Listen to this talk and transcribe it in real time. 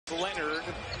Leonard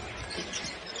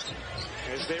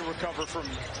as they recover from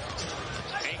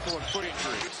ankle and foot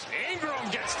injuries. Ingram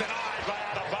gets denied by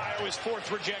Adebayo, his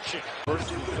fourth rejection. Versus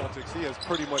the Celtics, he has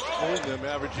pretty much owned them,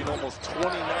 averaging almost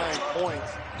 29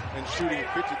 points and shooting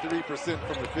 53%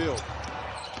 from the field.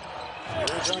 Here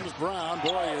comes Brown.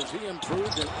 Boy, has he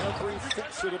improved in every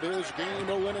facet of his game.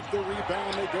 Olynyk the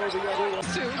rebound. They go the other way.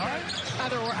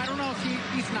 Either or. I don't know if he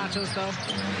eats nachos, though.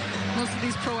 Most of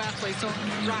these pro athletes don't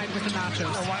ride with the nachos.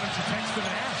 Well, why don't you text them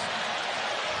and ask?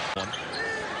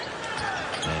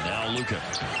 And now Luka.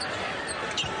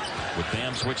 With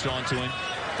Bam switched on to him.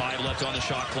 5 left on the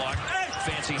shot clock.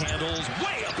 Fancy handles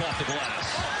way up off the glass.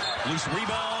 Loose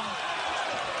rebound.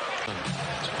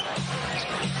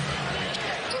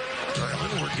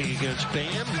 Garland working against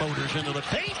Bam. Motors into the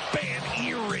paint. Bam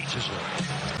erases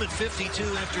it. At 52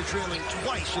 after trailing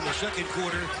twice in the second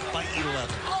quarter by 11.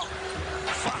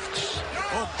 Fox.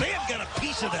 Oh, Bam got a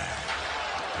piece of that.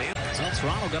 Well,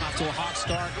 Toronto got off to a hot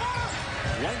start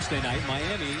Wednesday night.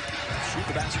 Miami shoot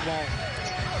the basketball.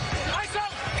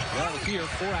 Well, here,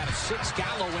 4 out of 6.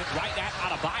 Gallo went right at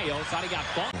Adebayo. Thought he got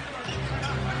bumped.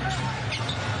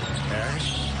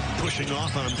 Harris pushing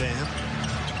off on Bam.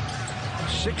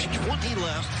 6:20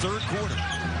 left, third quarter.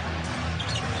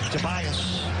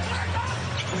 Tobias.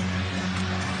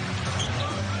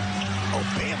 Oh,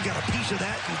 Bam got a piece of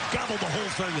that and gobbled the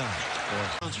whole thing up.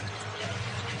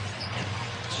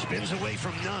 Spins away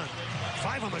from none.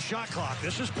 5 on the shot clock.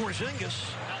 This is Porzingis.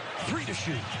 3 to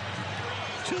shoot.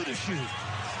 2 to shoot.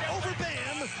 Over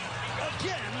Bam.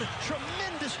 Again,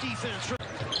 tremendous defense.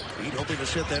 He's hoping to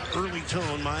set that early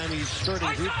tone. Miami's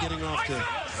starting group getting off to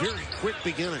very quick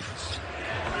beginnings.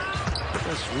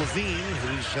 That's Levine,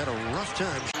 who's had a rough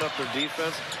time. Up their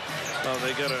defense.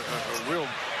 They got a real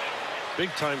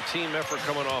big-time team effort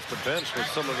coming off the bench with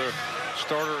some of their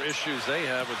starter issues they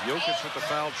have with Jokic with the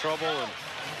foul trouble and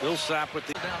Millsap with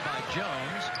the... Down by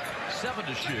Jones. 7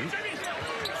 to shoot.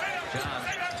 John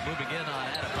moving in on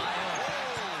Adebayo.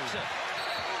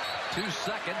 2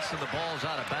 seconds and the ball's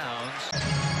out of bounds.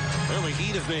 Well, the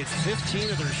Heat have made 15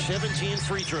 of their 17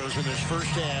 free throws in this first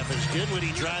half. As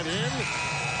Dinwiddie drive in.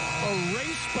 A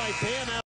race by Bam out.